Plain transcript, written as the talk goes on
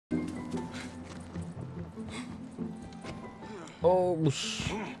Oh,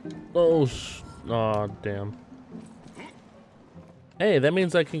 damn. Hey, that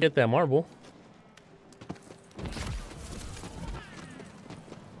means I can get that marble.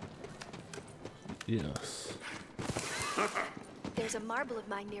 Yes. There's a marble of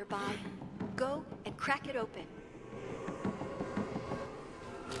mine nearby. Go and crack it open.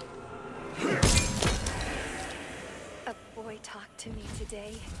 A boy talked to me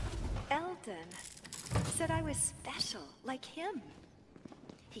today. Eldon. Said I was special, like him.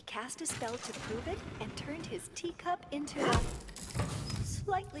 He cast a spell to prove it and turned his teacup into a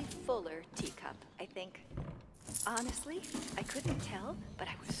slightly fuller teacup, I think. Honestly, I couldn't tell, but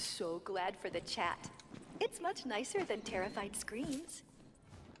I was so glad for the chat. It's much nicer than terrified screams.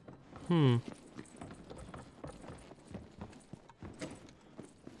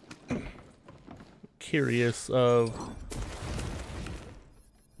 Curious of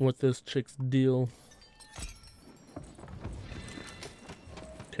what this chick's deal.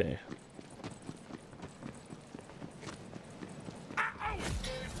 Okay.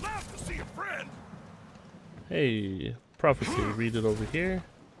 Love to see a friend. Hey, prophecy, read it over here.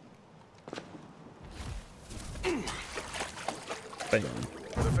 Bam.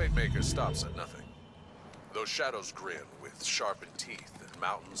 The Fate Maker stops at nothing. Those shadows grin with sharpened teeth and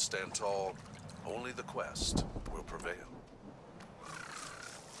mountains stand tall. Only the quest will prevail.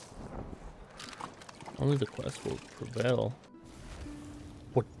 Only the quest will prevail.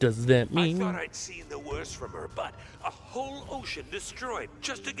 What does that mean? I thought I'd seen the worst from her, but a whole ocean destroyed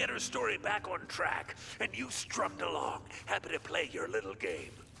just to get her story back on track. And you strummed along, happy to play your little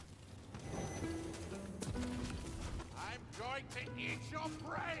game. I'm going to eat your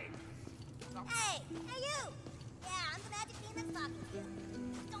brain! Hey, you! Yeah, I'm the magic bean that's talking to you.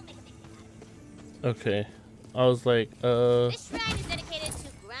 Don't make a big thing out of it. Okay. I was like, This shrine is dedicated to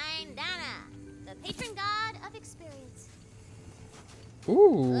Grindana, the patron god of experience.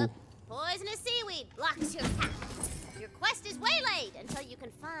 ooh. Poisonous seaweed blocks your path. Your quest is waylaid until you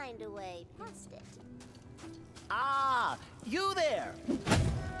can find a way past it. Ah, you there!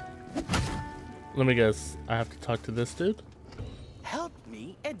 Let me guess. I have to talk to this dude? Help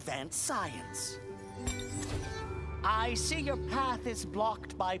me advance science. I see your path is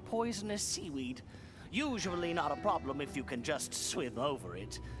blocked by poisonous seaweed. Usually not a problem if you can just swim over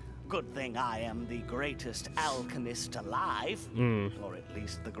it. Good thing I am the greatest alchemist alive, or at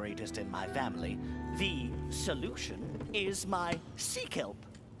least the greatest in my family. The solution is my sea kelp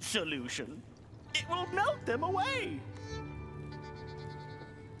solution. It will melt them away.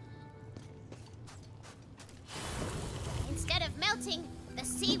 Instead of melting, the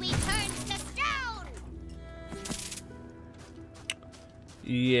seaweed turns to stone.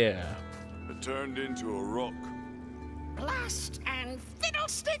 Yeah. It turned into a rock. Blast and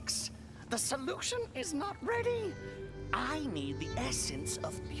fiddlesticks! The solution is not ready. I need the essence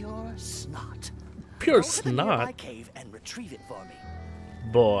of pure snot. Pure Go to the nearby snot? cave and retrieve it for me.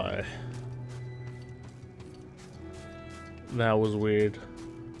 Boy. That was weird.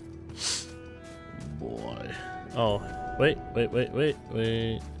 Boy. Oh, wait.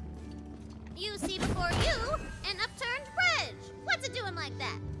 You see before you an upturned bridge. What's it doing like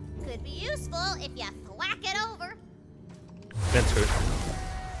that? Could be useful if you thwack it over. Enter.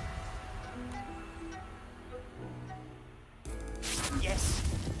 Yes,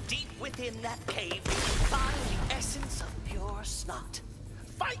 deep within that cave, you can find the essence of pure snot.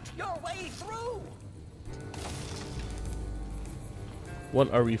 Fight your way through!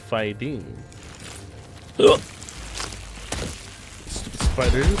 What are we fighting? Ugh. Stupid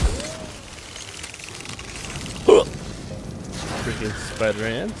spiders. Ugh. Freaking spider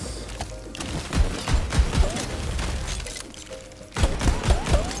ants.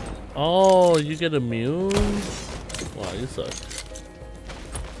 Oh, you get immune? Wow, you suck.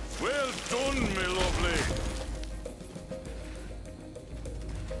 Well done, my lovely.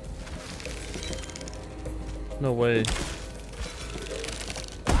 No way.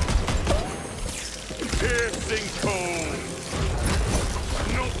 Piercing cold.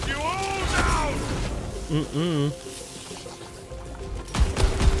 Knock you all down.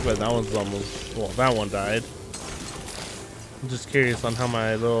 But that one's almost, well, that one died. I'm just curious on how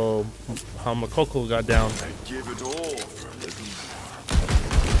my Coco got down. I give it all for a little.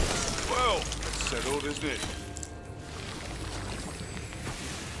 Well, it's settled, isn't it?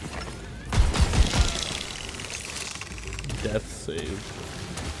 Death save.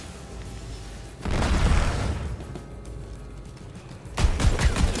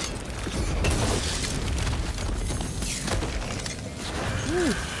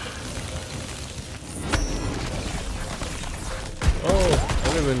 Oh,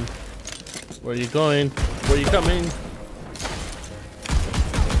 I didn't even. Where are you going? Where are you coming?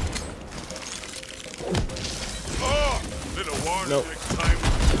 Nope. Next time.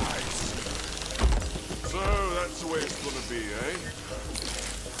 Nice. So that's the way it's gonna be, eh?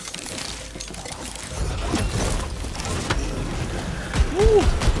 Woo!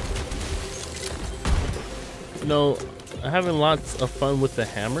 You know, I'm having lots of fun with the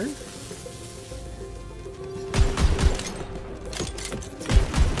hammer.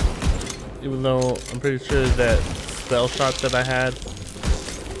 Even though I'm pretty sure that spell shot that I had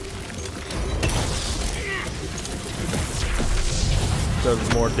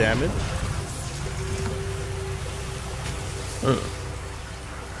does more damage.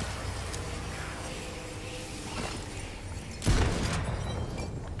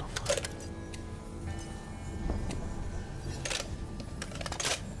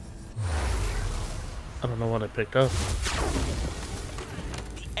 I don't know what I picked up.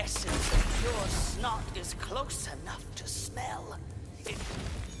 The essence of your snot is close enough to smell.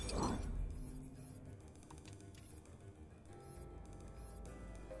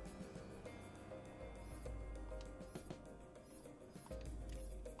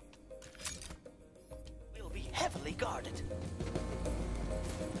 It will be heavily guarded.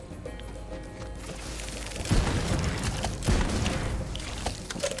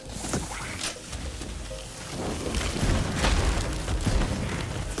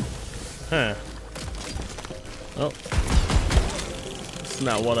 Huh. Oh. That's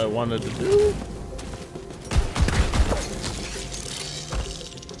not what I wanted to do.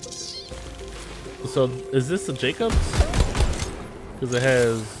 So, is this a Jacobs? Because it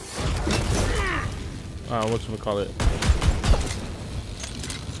has... whatchamacallit?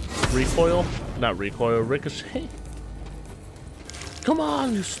 Recoil? Not recoil, ricochet? Come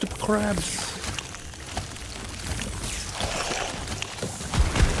on, you stupid crabs.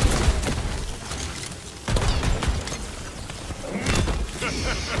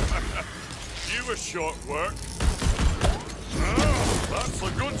 You were short work. Oh, that's the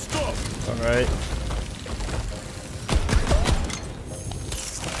good stuff. Alright.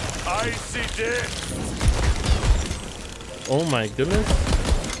 I see death. Oh my goodness.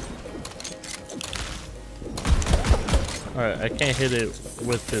 Alright, I can't hit it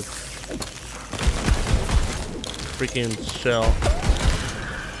with this freaking shell.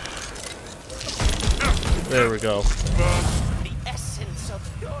 There we go. The essence of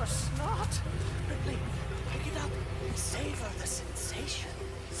your snot. Quickly, pick it up. Savor the sensation.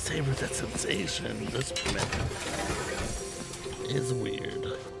 Savor that sensation. This man is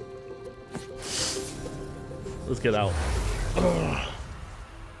weird. Let's get out. Ugh.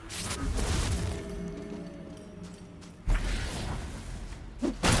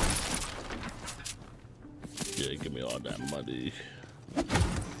 Yeah, give me all that money.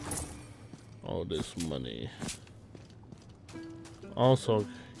 All this money. Also,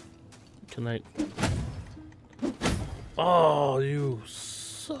 can I... Oh, you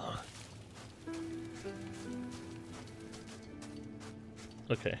suck.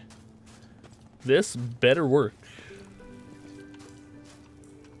 Okay. This better work.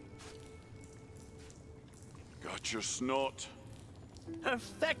 Got your snot.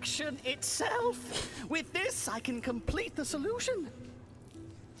 Perfection itself. With this, I can complete the solution.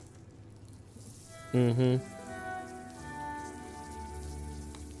 Mm-hmm.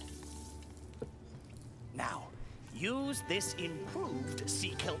 Now, use this improved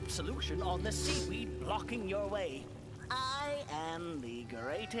sea kelp solution on the seaweed blocking your way. I am the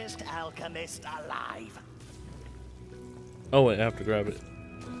greatest alchemist alive. Oh wait, I have to grab it.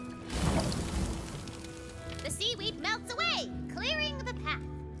 The seaweed melts away, clearing the path.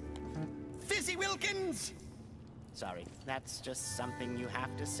 Fizzy Wilkins! Sorry, that's just something you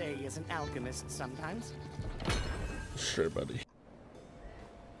have to say as an alchemist sometimes. Sure, buddy.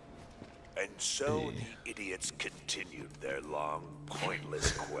 And so the idiots continued their long,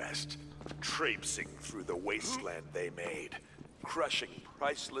 pointless quest, traipsing through the wasteland they made, crushing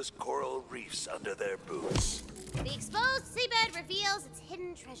priceless coral reefs under their boots. The exposed seabed reveals its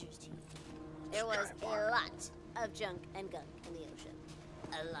hidden treasures to you. There was a lot of junk and gunk in the ocean.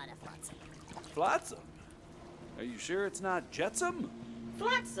 A lot of flotsam. Flotsam? Are you sure it's not jetsam?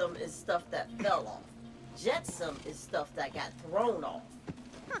 Flotsam is stuff that fell off. Jetsam is stuff that got thrown off.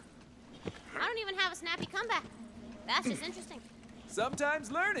 I don't even have a snappy comeback. That's just interesting. Sometimes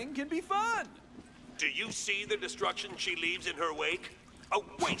learning can be fun. Do you see the destruction she leaves in her wake? A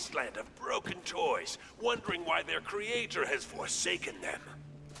wasteland of broken toys, wondering why their creator has forsaken them.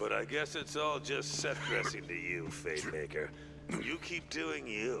 But I guess it's all just set dressing to you, Fate Maker. You keep doing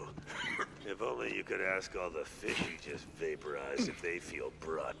you. If only you could ask all the fish you just vaporized if they feel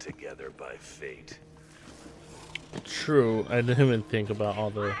brought together by fate. True, I didn't even think about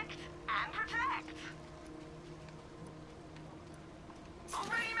all the...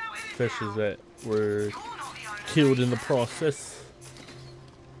 fishes that were killed in the process.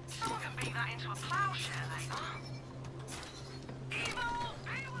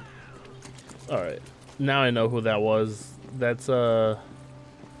 Alright, now I know who that was. That's the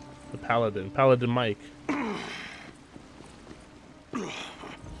Paladin Mike.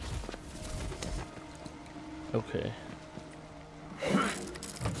 Okay.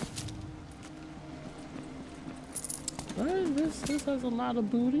 Alright, this has a lot of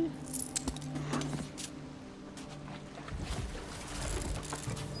booty.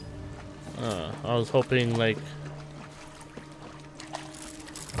 I was hoping like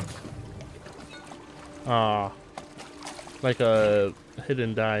like a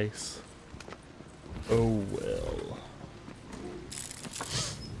hidden dice. Oh well.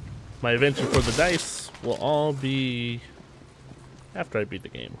 My adventure for the dice will all be after I beat the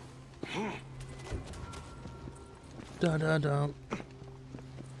game. Dun dun dun.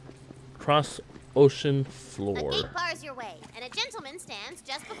 Cross ocean floor. A gate bars your way, and a gentleman stands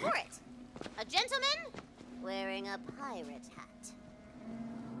just before it. A gentleman wearing a pirate hat.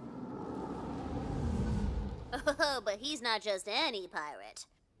 Oh, but he's not just any pirate.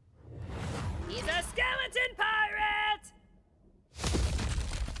 He's a skeleton pirate!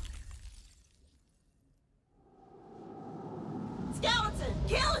 Skeleton,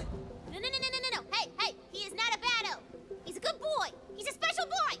 kill it! No. Hey, he is not a baddo. He's a good boy. He's a special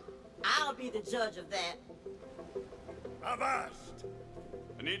boy. I'll be the judge of that. Avast!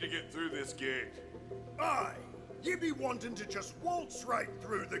 I need to get through this gate. Aye, ye be wanting to just waltz right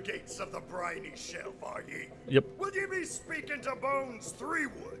through the gates of the briny shelf, are ye? Yep. Will ye be speaking to Bones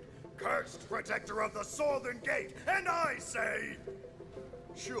Threewood, cursed protector of the Southern Gate, and I say,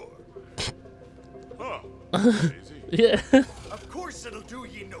 sure. Huh. Easy. Yeah. Of course it'll do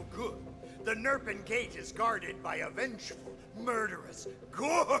ye no good. The Nerpen Gate is guarded by a vengeful, murderous,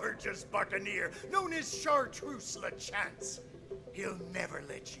 gorgeous buccaneer known as Chartreuse LeChance. He'll never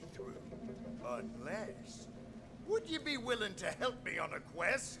let you through. Unless... Would you be willing to help me on a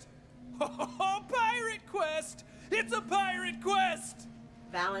quest? Oh, pirate quest! It's a pirate quest!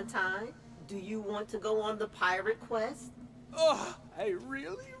 Valentine, do you want to go on the pirate quest? Oh, I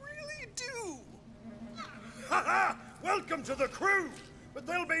really do! Ha! Welcome to the crew! But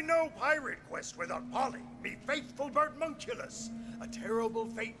there'll be no pirate quest without Polly, me faithful birdmunculus. A terrible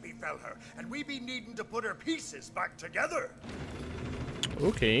fate befell her, and we be needing to put her pieces back together.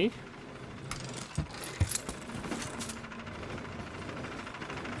 Okay.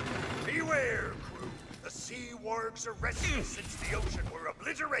 Beware, crew. The sea wargs are restless since the ocean were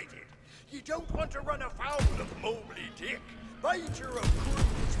obliterated. You don't want to run afoul of Mobley Dick, biter of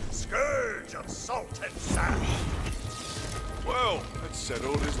crews, scourge of salt and sand. Well, that's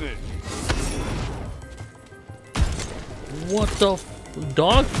settled, isn't it? What the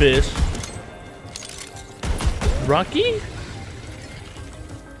dogfish? Rocky?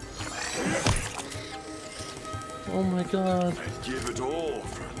 Oh my god. I'd give it all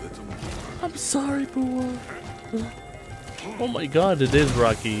for a little more. I'm sorry, Boo. Oh my god, it is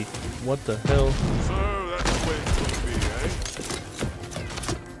Rocky. What the hell? So that's the way it's gonna be, eh?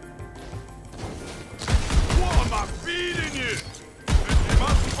 What am I feeding you? Am I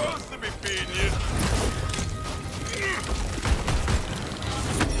supposed to be feeding you?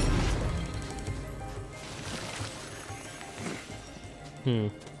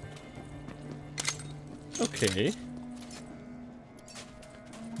 Okay.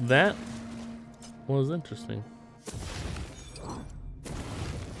 That was interesting.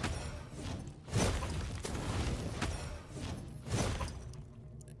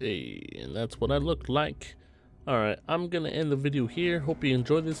 Hey, and that's what I look like. Alright, I'm gonna end the video here. Hope you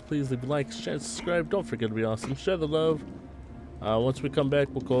enjoyed this. Please leave a like, share, subscribe. Don't forget to be awesome. Share the love. Once we come back,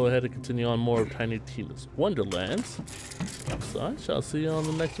 we'll go ahead and continue on more of Tiny Tina's Wonderlands. So I shall see you on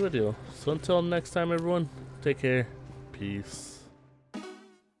the next video. So until next time, everyone, take care. Peace.